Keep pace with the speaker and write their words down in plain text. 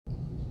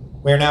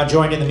We are now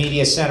joined in the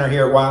media center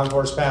here at Wild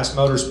Horse Pass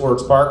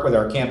Motorsports Park with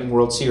our Camping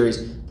World Series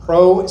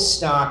Pro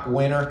Stock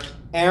winner,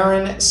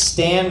 Aaron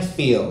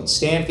Stanfield.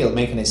 Stanfield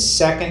making his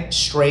second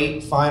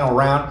straight final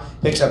round,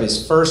 picks up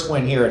his first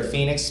win here at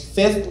Phoenix,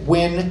 fifth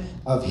win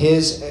of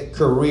his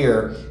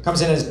career. Comes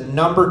in as the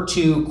number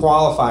 2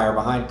 qualifier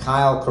behind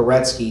Kyle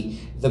Koretsky.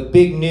 The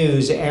big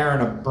news,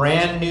 Aaron, a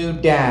brand new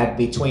dad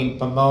between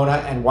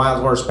Pomona and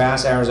Wild Horse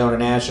Pass, Arizona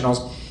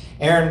Nationals.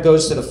 Aaron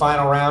goes to the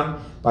final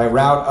round by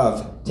route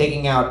of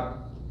taking out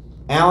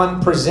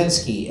Alan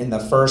Przinski in the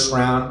first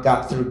round,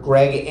 got through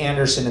Greg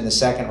Anderson in the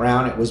second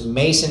round. It was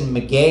Mason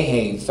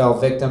McGahey fell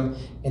victim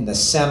in the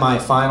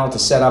semifinal to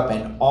set up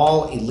an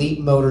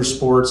all-elite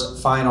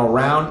motorsports final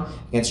round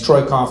against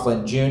Troy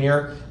Coughlin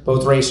Jr.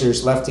 Both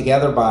racers left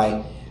together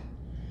by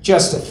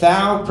just a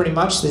thou, pretty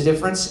much the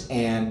difference,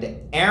 and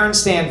Aaron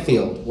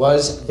Stanfield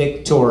was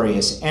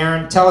victorious.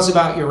 Aaron, tell us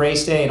about your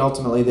race day and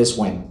ultimately this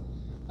win.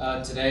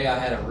 Today I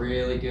had a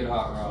really good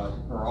hot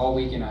rod, or all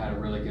weekend I had a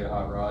really good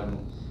hot rod,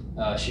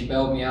 and she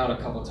bailed me out a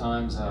couple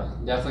times.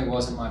 Definitely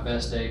wasn't my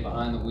best day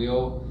behind the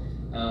wheel,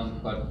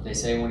 but they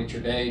say when it's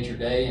your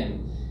day,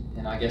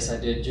 and I guess I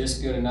did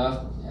just good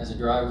enough as a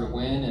driver to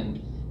win,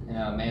 and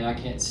man, I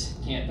can't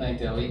thank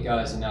the elite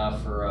guys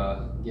enough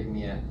for giving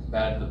me a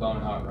bad to the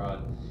bone hot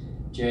rod.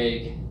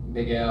 Jake,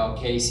 Big Al,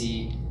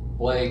 Casey,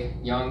 Blake,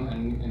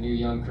 a new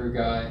young crew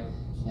guy,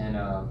 and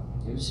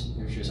it was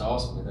just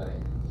awesome today.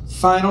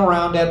 Final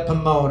round at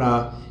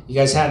Pomona, you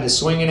guys had to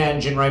swing an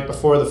engine right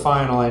before the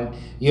final, and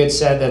you had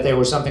said that there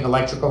was something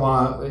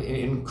electrical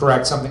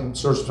incorrect, something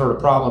sort of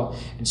problem,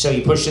 and so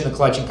you pushed in the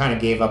clutch and kind of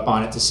gave up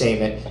on it to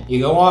save it. You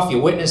go off, you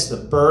witness the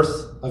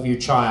birth of your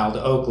child,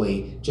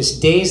 Oakley.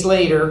 Just days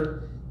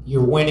later,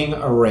 you're winning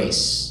a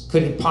race.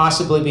 Could it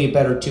possibly be a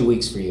better 2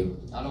 weeks for you?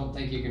 I don't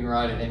think you can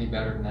ride it any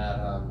better than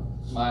that.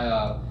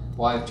 My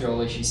wife,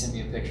 Jolie, she sent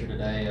me a picture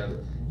today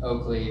of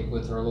Oakley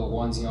with her little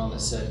onesie on that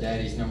said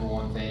 "Daddy's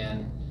 #1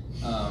 fan."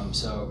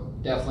 So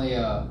definitely,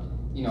 a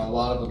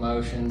lot of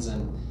emotions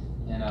and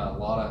a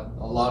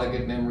lot of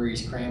good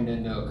memories crammed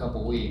into a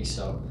couple weeks.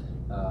 So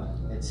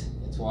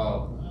it's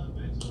wild.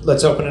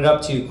 Let's open it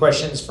up to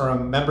questions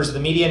from members of the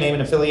media. Name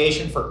and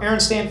affiliation for Aaron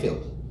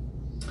Stanfield.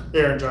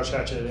 Aaron, Josh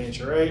Hatchett at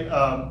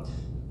NHRA.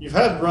 You've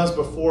had runs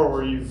before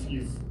where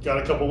you've got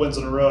a couple wins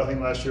in a row. I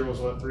think last year was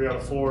 3 out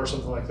of 4 or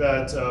something like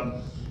that.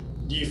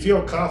 Do you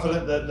feel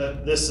confident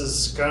that this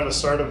is kind of a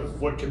start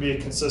of what could be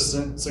a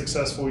consistent,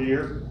 successful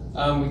year?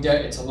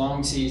 It's a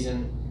long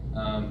season.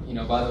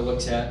 By the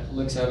looks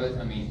of it,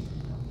 I mean,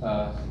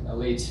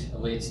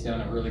 Elite's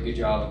done a really good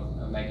job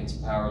of making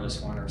some power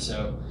this winter.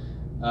 So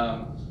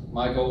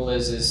my goal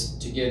is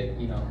to get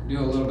do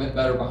a little bit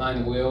better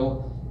behind the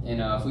wheel,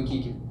 and if we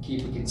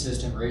keep a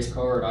consistent race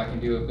car, and I can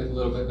do a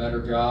little bit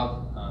better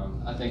job.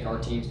 I think our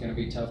team's going to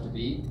be tough to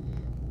beat,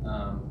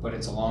 but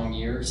it's a long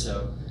year,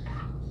 so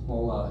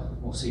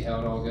we'll see how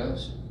it all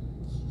goes.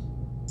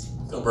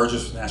 Phil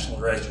Burgess with National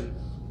Register.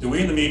 Do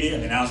we in the media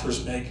and the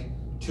announcers make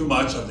too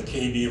much of the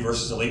KB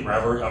versus Elite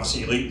rivalry?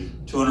 Obviously,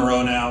 Elite 2 in a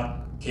row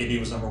now. KB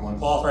was #1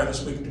 qualifier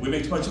this week. Do we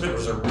make too much of it, or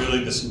is there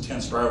really this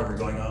intense rivalry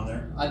going on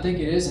there? I think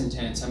it is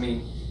intense. I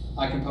mean,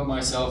 I can put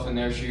myself in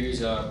their shoes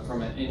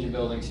from an engine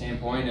building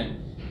standpoint, and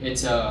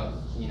it's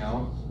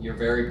you're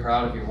very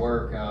proud of your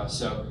work.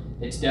 So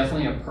it's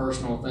definitely a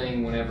personal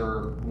thing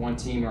whenever one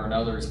team or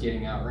another is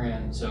getting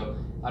outran. So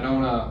I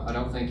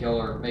don't think y'all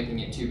are making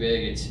it too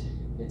big.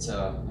 It's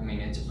a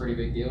pretty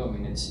big deal. I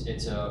mean,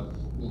 it's a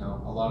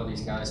lot of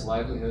these guys'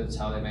 livelihoods,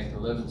 how they make their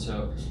living.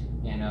 So,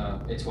 and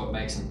it's what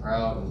makes them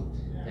proud, and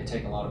they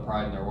take a lot of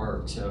pride in their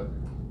work. So,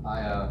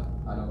 I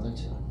don't think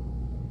so.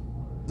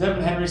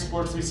 Devin Henry,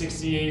 Sports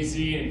 360 AZ,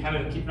 and kind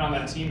of keeping on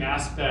that team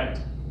aspect.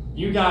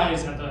 You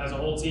guys, as a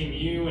whole team,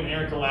 you and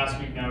Erica last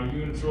week now,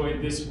 you and Troy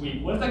this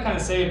week. What does that kind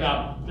of say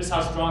about just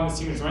how strong this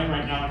team is running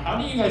right now, and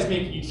how do you guys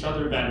make each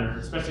other better,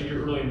 especially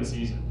here early in the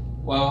season?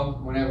 Well,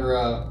 whenever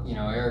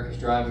Eric is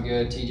driving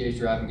good, TJ's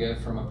driving good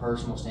from a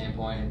personal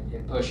standpoint,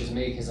 it pushes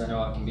me because I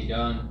know it can be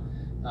done.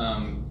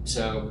 It's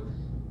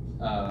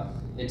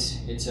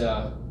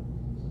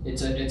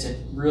a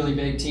really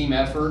big team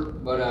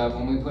effort. But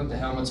when we put the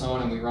helmets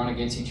on and we run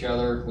against each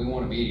other, we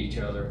want to beat each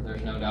other.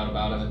 There's no doubt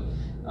about it.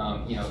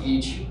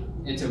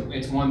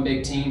 It's one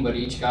big team, but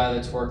each guy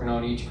that's working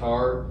on each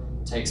car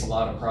takes a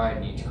lot of pride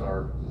in each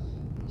car.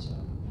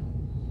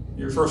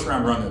 Your first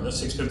round run there, the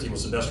 650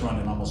 was the best run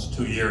in almost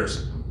 2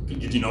 years.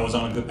 Did you know it was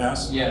on a good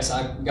pass? Yes,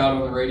 I got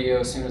on the radio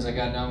as soon as I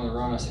got done with the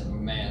run. I said,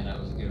 "Man, that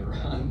was a good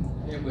run."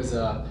 It was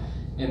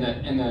in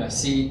the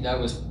seat. That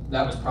was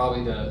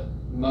probably the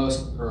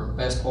most or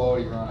best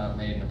quality run I've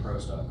made in a pro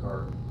stock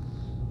car.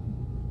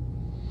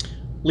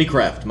 Lee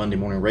Kraft, Monday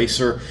Morning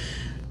Racer.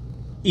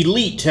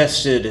 Elite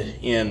tested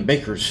in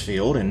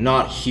Bakersfield and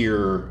not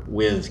here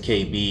with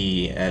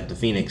KB at the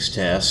Phoenix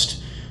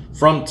test.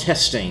 From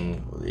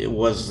testing,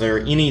 was there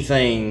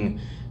anything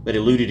that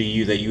alluded to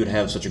you that you would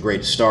have such a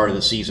great start of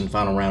the season,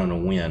 final round,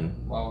 and a win?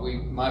 Well,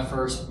 my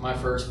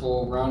first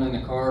full run in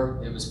the car,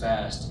 it was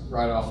fast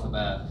right off the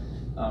bat.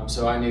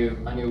 So I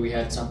knew we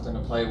had something to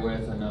play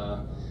with, and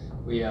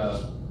we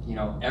you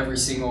know, every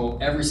single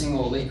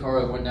elite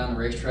car that went down the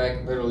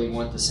racetrack literally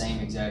went the same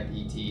exact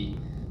ET.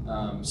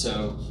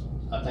 So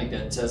I think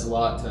that says a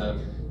lot to,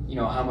 you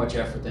know, how much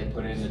effort they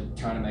put into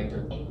trying to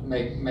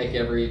make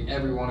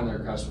every one of their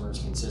customers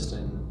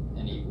consistent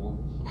and equal.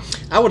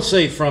 I would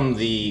say from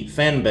the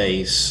fan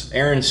base,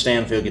 Aaron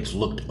Stanfield gets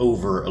looked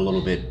over a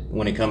little bit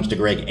when it comes to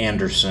Greg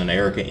Anderson,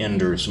 Erica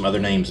Enders, some other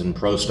names in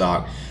Pro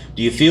Stock.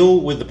 Do you feel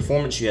with the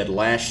performance you had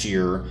last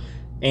year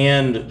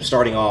and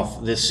starting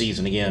off this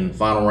season again,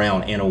 final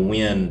round and a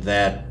win,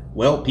 that,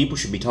 well, people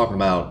should be talking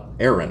about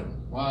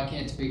Aaron? Well, I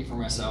can't speak for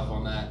myself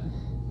on that,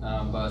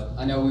 but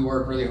I know we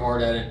work really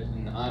hard at it,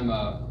 and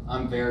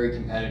I'm very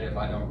competitive.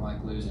 I don't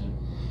like losing,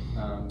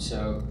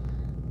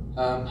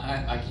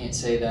 I can't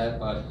say that,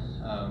 but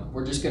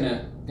we're just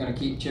gonna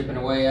keep chipping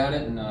away at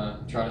it and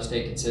try to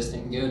stay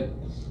consistent and good.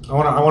 I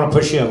want to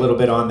push you a little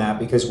bit on that,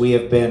 because we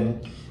have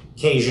been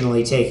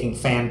occasionally taking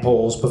fan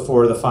polls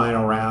before the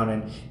final round,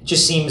 and it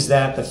just seems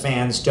that the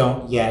fans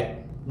don't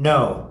yet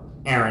know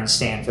Aaron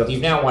Stanfield.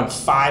 You've now won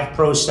 5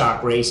 Pro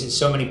Stock races.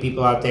 So many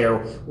people out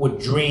there would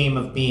dream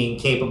of being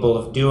capable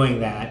of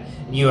doing that,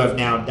 and you have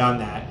now done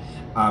that.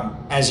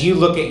 As you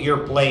look at your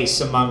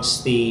place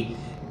amongst the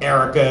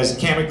Ericas,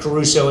 Cameron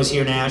Caruso is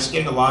here now. She's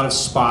getting a lot of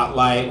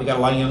spotlight. We got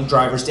a lot of young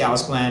drivers,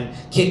 Dallas Glenn,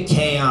 Kid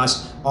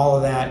Chaos, all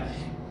of that.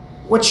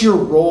 What's your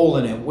role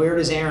in it? Where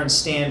does Aaron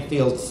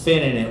Stanfield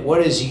fit in it?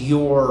 What is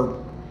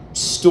your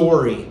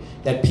story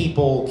that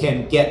people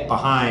can get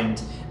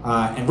behind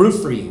and root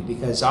for you?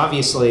 Because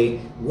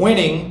obviously,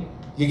 winning,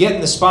 you're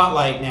getting the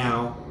spotlight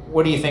now.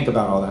 What do you think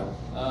about all that?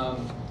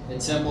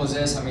 It's simple as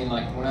this. I mean,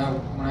 like when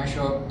I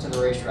show up to the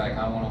racetrack,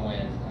 I want to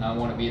win and I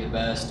want to be the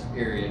best.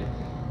 Period.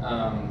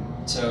 I've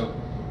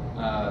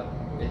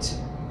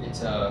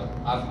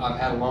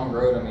had a long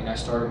road. I mean, I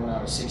started when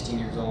I was 16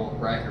 years old,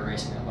 bracket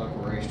racing at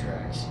local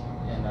racetracks,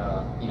 and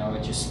you know,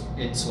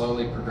 it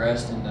slowly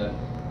progressed into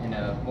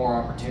more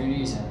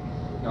opportunities, and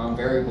you know, I'm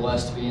very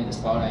blessed to be in the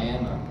spot I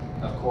am.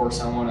 Of course,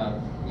 I want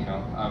to, you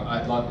know,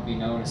 I'd love to be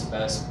known as the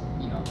best,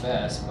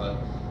 but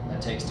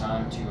that takes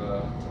time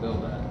to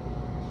build that.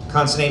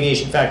 Constant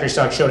Aviation Factory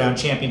Stock Showdown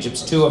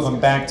Championships, 2 of them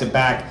back to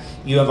back.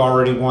 You have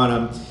already won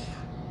them.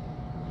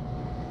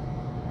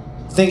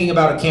 Thinking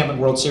about a Camping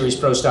World Series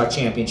Pro Stock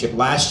Championship,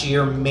 last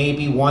year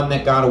maybe one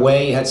that got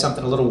away, you had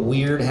something a little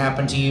weird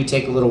happen to you,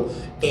 take a little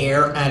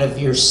air out of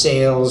your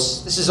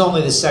sails. This is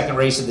only the 2nd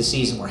race of the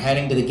season. We're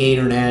heading to the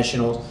Gator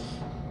Nationals.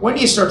 When do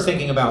you start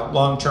thinking about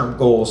long-term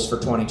goals for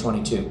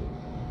 2022?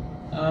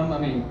 I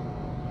mean,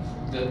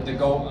 the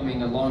goal, I mean,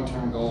 the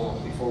long-term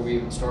goal before we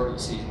even started the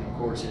season, of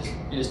course,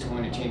 is to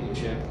win a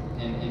championship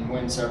and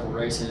win several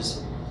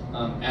races,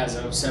 as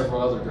of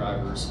several other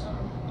drivers.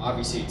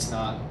 Obviously, it's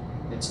not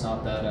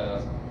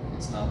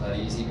that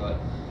easy, but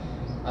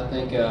I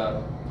think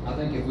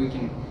if we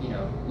can, you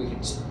know, we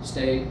can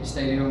stay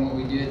doing what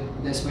we did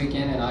this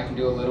weekend, and I can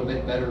do a little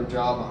bit better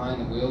job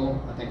behind the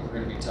wheel, I think we're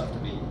going to be tough to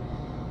beat.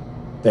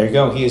 There you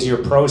go. He is your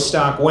Pro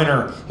Stock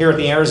winner here at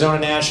the Arizona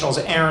Nationals.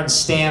 Aaron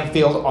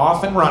Stanfield,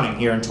 off and running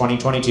here in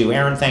 2022.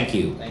 Aaron, thank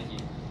you. Thank you.